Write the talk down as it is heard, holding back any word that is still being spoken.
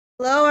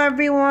Hello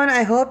everyone,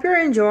 I hope you're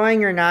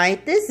enjoying your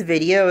night. This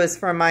video is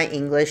for my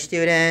English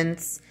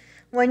students.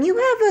 When you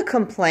have a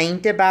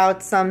complaint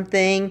about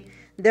something,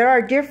 there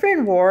are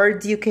different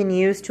words you can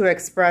use to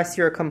express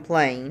your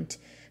complaint.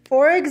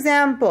 For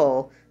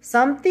example,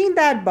 something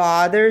that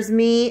bothers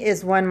me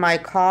is when my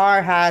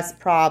car has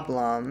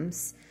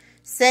problems.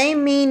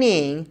 Same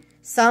meaning,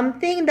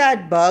 something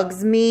that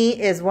bugs me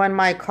is when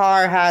my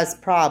car has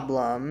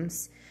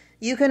problems.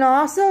 You can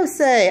also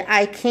say,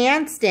 I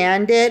can't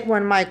stand it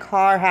when my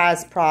car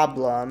has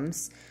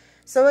problems.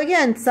 So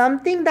again,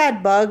 something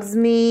that bugs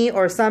me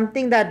or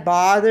something that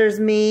bothers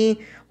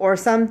me or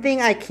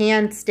something I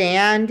can't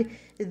stand,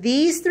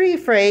 these three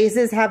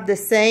phrases have the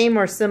same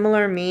or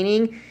similar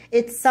meaning.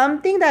 It's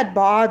something that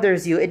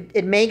bothers you.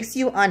 It makes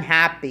you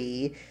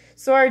unhappy.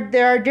 So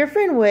there are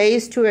different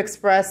ways to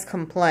express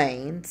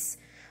complaints.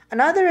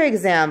 Another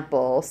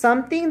example,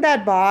 something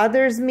that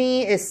bothers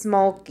me is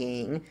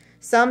smoking.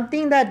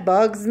 Something that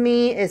bugs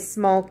me is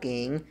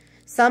smoking.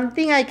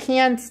 Something I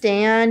can't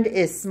stand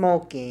is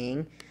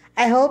smoking.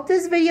 I hope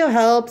this video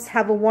helps.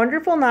 Have a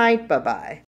wonderful night. Bye-bye.